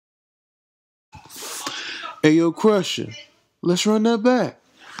Hey, yo, Crusher, let's run that back.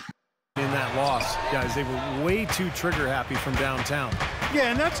 In that loss, guys, they were way too trigger happy from downtown.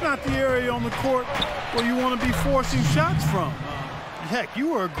 Yeah, and that's not the area on the court where you want to be forcing shots from. Heck, you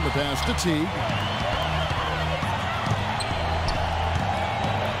were... The pass to Teague.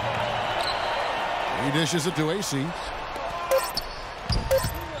 He dishes it to AC.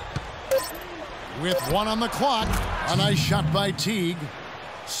 With 1 on the clock, a nice shot by Teague.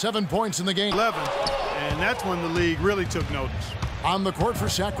 7 points in the game. 11, and that's when the league really took notice. On the court for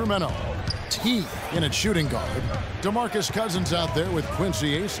Sacramento, Teague in at shooting guard. DeMarcus Cousins out there with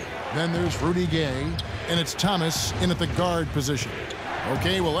Quincy Ace. Then there's Rudy Gay, and it's Thomas in at the guard position.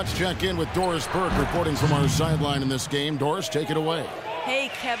 Okay, well, let's check in with Doris Burke reporting from our sideline in this game. Doris, take it away.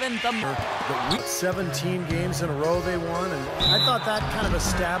 Hey, Kevin, the 17 games in a row they won, and I thought that kind of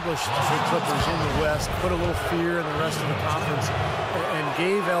established the Clippers in the West, put a little fear in the rest of the conference, and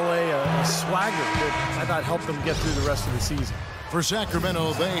gave LA a swagger that I thought helped them get through the rest of the season. For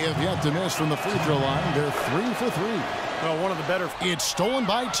Sacramento, they have yet to miss from the free throw line. They're 3 for 3. Well, one of the better. It's stolen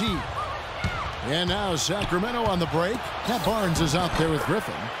by Teague. And now Sacramento on the break. Pat Barnes is out there with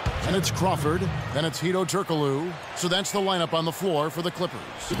Griffin. And it's Crawford. Then it's Hedo Turkoglu. So that's the lineup on the floor for the Clippers.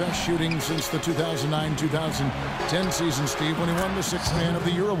 The best shooting since the 2009-2010 season, Steve, when he won the 6th Man of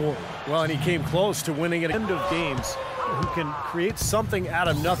the Year award. Well, and he came close to winning at end of games. Who can create something out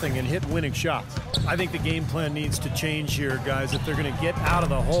of nothing and hit winning shots. I think the game plan needs to change here, guys, if they're going to get out of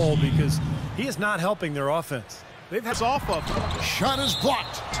the hole, because he is not helping their offense. They've had off of him. Shot is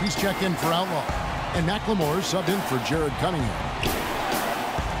blocked. He's checked in for Outlaw. And McLemore subbed in for Jared Cunningham.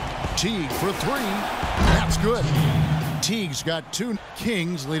 Teague for 3. That's good. Teague's got 2.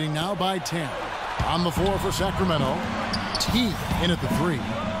 Kings leading now by 10. On the floor for Sacramento. Teague in at the 3.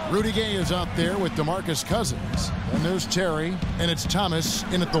 Rudy Gay is out there with DeMarcus Cousins. And there's Terry, and it's Thomas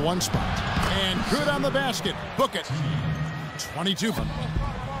in at the 1 spot. And good on the basket. Book it. 22.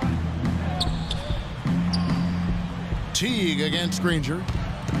 Teague against Granger.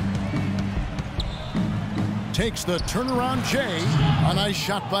 Takes the turnaround J. A nice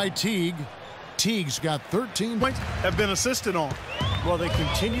shot by Teague. Teague's got 13 points. Have been assisted on. Well, they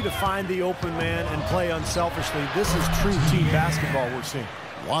continue to find the open man and play unselfishly. This is true team basketball we're seeing.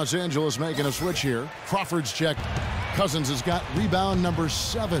 Los Angeles making a switch here. Crawford's checked. Cousins has got rebound number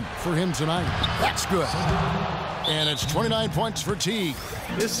 7 for him tonight. That's good. And it's 29 points for Teague.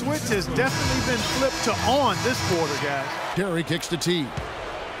 This switch has definitely been flipped to on this quarter, guys. Terry kicks to Teague.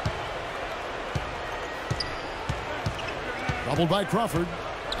 Doubled by Crawford.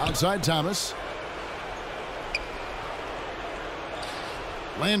 Outside Thomas.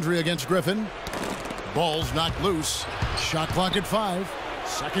 Landry against Griffin. Ball's knocked loose. Shot clock at 5.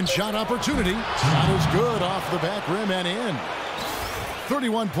 Second shot opportunity. Shot is good off the back rim and in.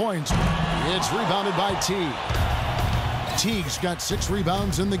 31 points. It's rebounded by Teague. Teague's got 6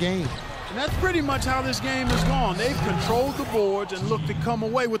 rebounds in the game. And that's pretty much how this game has gone. They've controlled the boards and looked to come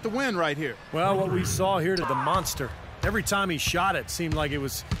away with the win right here. Well, what we saw here to the monster. Every time he shot it seemed like it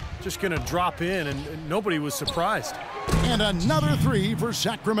was just going to drop in, and nobody was surprised. And another 3 for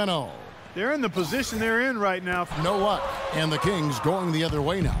Sacramento. They're in the position they're in right now. No luck. And the Kings going the other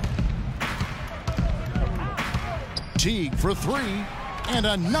way now. Teague for 3. And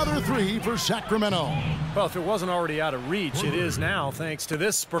another 3 for Sacramento. Well, if it wasn't already out of reach, it is now, thanks to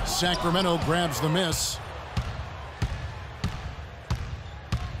this. Sacramento grabs the miss.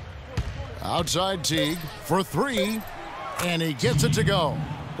 Outside Teague for 3. And he gets it to go.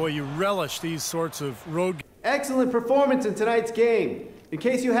 Boy, you relish these sorts of road. Excellent performance in tonight's game. In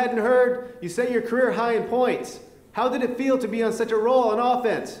case you hadn't heard, you set your career high in points. How did it feel to be on such a roll on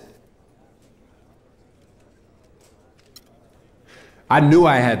offense? I knew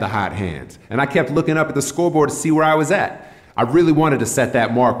I had the hot hands, and I kept looking up at the scoreboard to see where I was at. I really wanted to set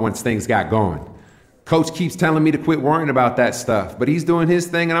that mark once things got going. Coach keeps telling me to quit worrying about that stuff, but he's doing his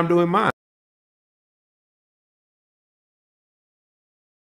thing and I'm doing mine.